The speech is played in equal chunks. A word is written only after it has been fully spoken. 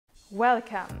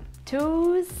Welcome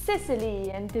to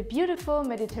Sicily and the beautiful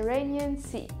Mediterranean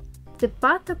Sea. The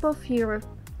bathtub of Europe,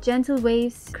 gentle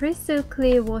waves, crystal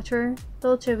clear water,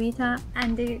 dolce vita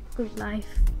and the good life.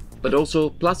 But also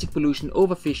plastic pollution,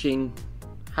 overfishing,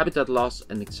 habitat loss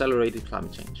and accelerated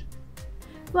climate change.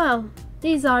 Well,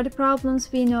 these are the problems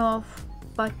we know of,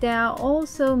 but there are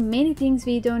also many things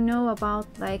we don't know about,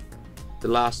 like the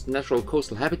last natural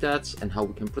coastal habitats and how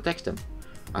we can protect them.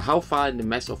 How far in the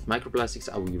mess of microplastics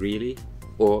are we really?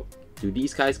 Or do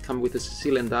these guys come with a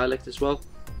Sicilian dialect as well?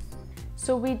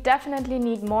 So we definitely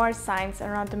need more science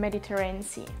around the Mediterranean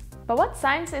Sea. But what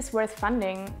science is worth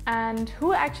funding and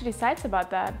who actually decides about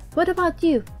that? What about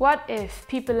you? What if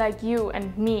people like you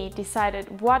and me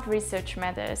decided what research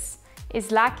matters,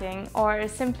 is lacking or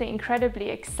is simply incredibly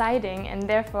exciting and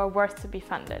therefore worth to be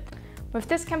funded? With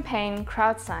this campaign,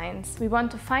 Crowd Science, we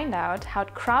want to find out how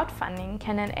crowdfunding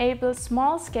can enable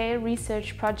small-scale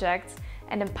research projects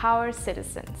and empower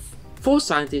citizens. 4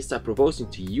 scientists are proposing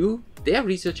to you their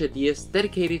research ideas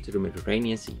dedicated to the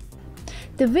Mediterranean Sea.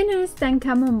 The winners then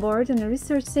come on board on a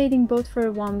research sailing boat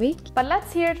for 1 week. But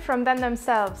let's hear it from them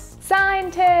themselves.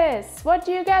 Scientists, what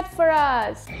do you get for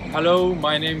us? Hello,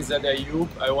 my name is Adi Ayoub.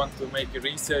 I want to make a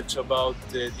research about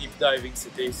deep diving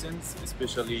cetaceans,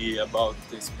 especially about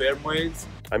the sperm whales.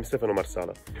 I'm Stefano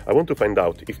Marsala. I want to find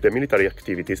out if the military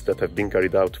activities that have been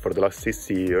carried out for the last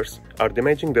 60 years are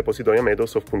damaging the Posidonia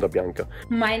meadows of Punta Bianca.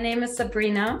 My name is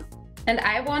Sabrina, and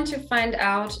I want to find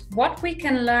out what we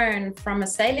can learn from a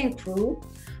sailing crew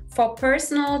for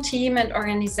personal, team and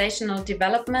organizational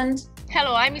development.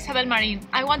 Hello, I'm Isabel Marin.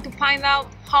 I want to find out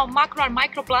how macro and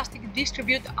microplastic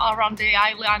distribute around the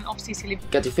island of Sicily.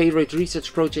 Got your favorite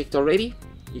research project already?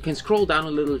 You can scroll down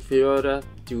a little further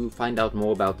to find out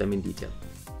more about them in detail.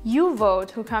 You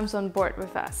vote who comes on board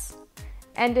with us.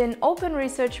 And in open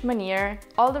research manner,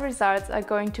 all the results are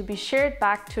going to be shared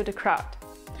back to the crowd.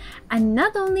 And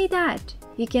not only that,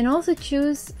 you can also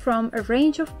choose from a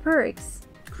range of perks.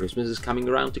 Christmas is coming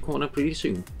around the corner pretty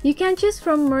soon. You can choose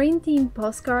from marine-themed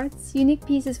postcards, unique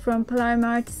pieces from Palermo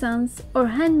artisans, or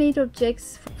handmade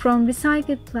objects from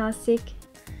recycled plastic.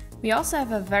 We also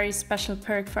have a very special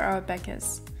perk for our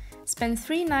backers. Spend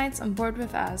 3 nights on board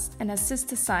with us and assist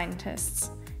the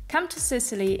scientists. Come to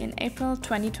Sicily in April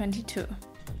 2022.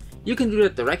 You can do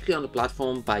that directly on the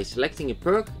platform by selecting a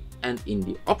perk, and in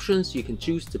the options you can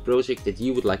choose the project that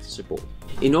you would like to support.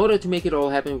 In order to make it all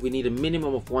happen, we need a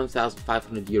minimum of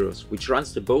 1,500 euros, which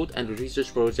runs the boat and the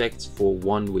research projects for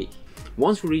 1 week.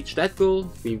 Once we reach that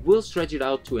goal, we will stretch it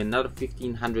out to another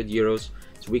 1,500 euros,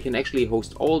 so we can actually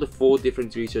host all the 4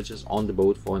 different researchers on the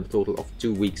boat for a total of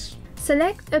 2 weeks.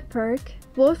 Select a perk,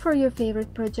 vote for your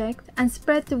favorite project, and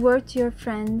spread the word to your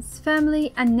friends,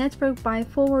 family and network by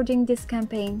forwarding this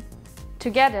campaign.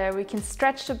 Together we can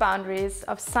stretch the boundaries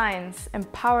of science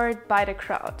empowered by the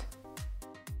crowd.